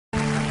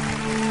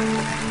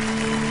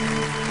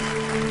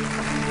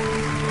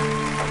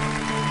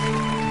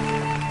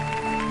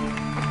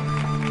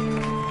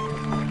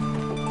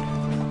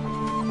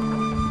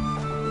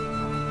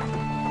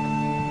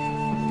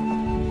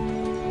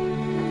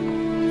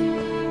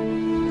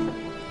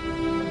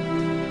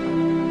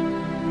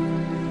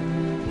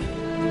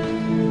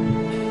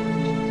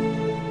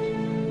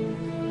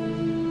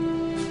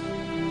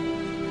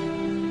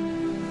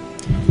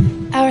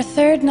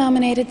third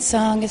nominated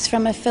song is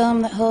from a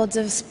film that holds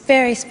a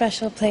very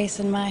special place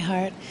in my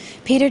heart,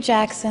 Peter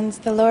Jackson's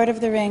The Lord of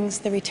the Rings,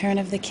 The Return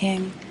of the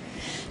King.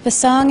 The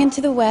song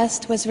Into the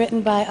West was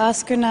written by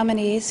Oscar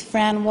nominees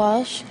Fran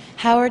Walsh,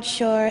 Howard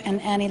Shore, and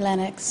Annie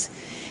Lennox.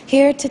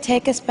 Here to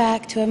take us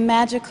back to a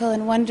magical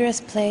and wondrous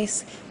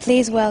place,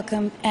 please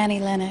welcome Annie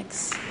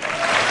Lennox.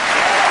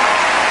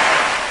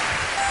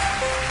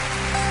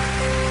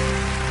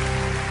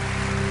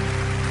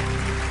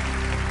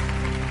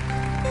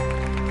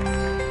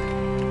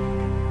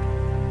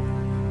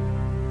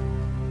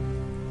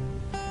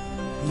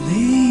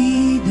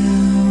 Lay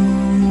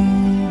down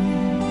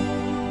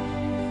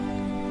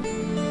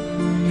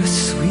your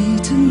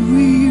sweet and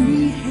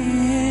weary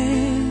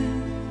head.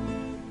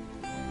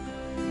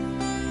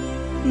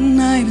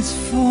 Night is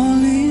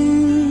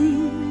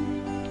falling.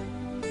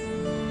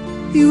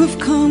 You have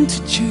come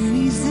to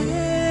journey's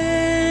end.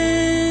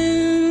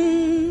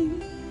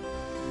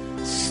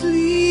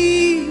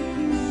 Sleep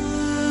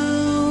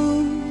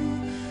now.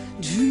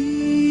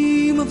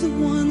 Dream of the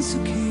ones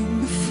who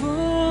came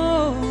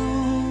before.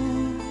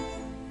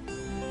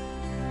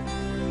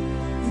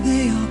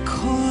 They are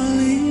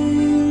calling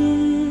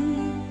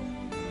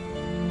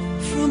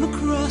from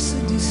across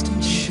a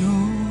distant shore.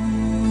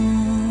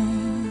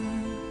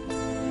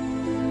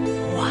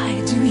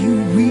 Why do you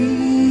weep?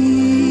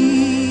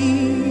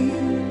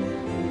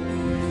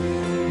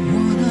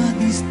 What are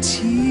these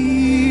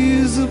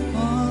tears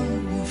upon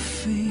your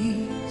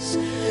face?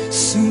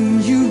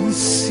 Soon you'll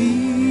see.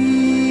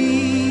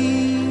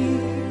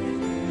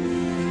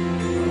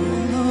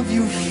 All of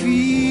your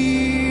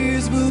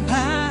fears will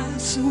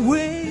pass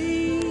away.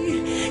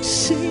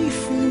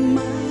 Safe in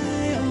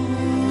my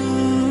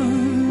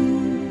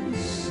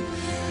arms.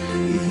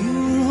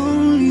 You're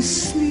only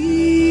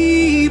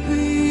sleeping.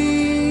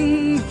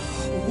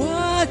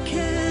 What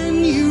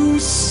can you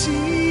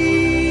see?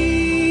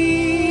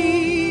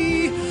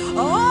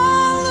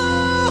 On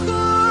the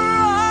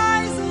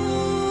horizon.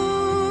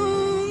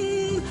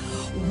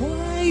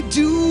 Why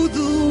do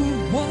the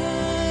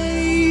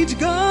white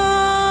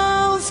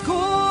gulls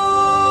call?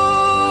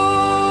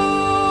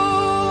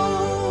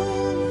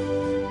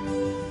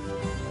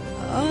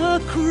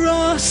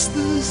 Across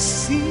the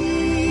sea,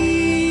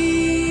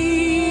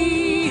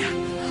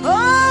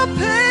 a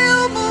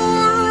pale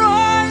moon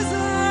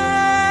rises.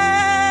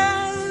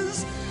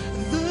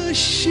 The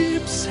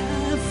ships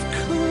have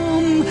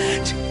come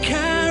to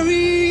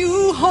carry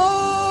you home,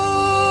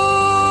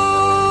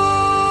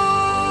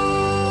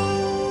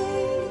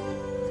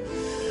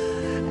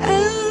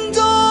 and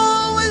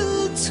all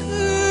will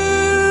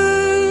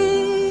turn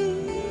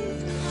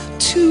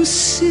to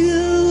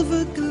silver.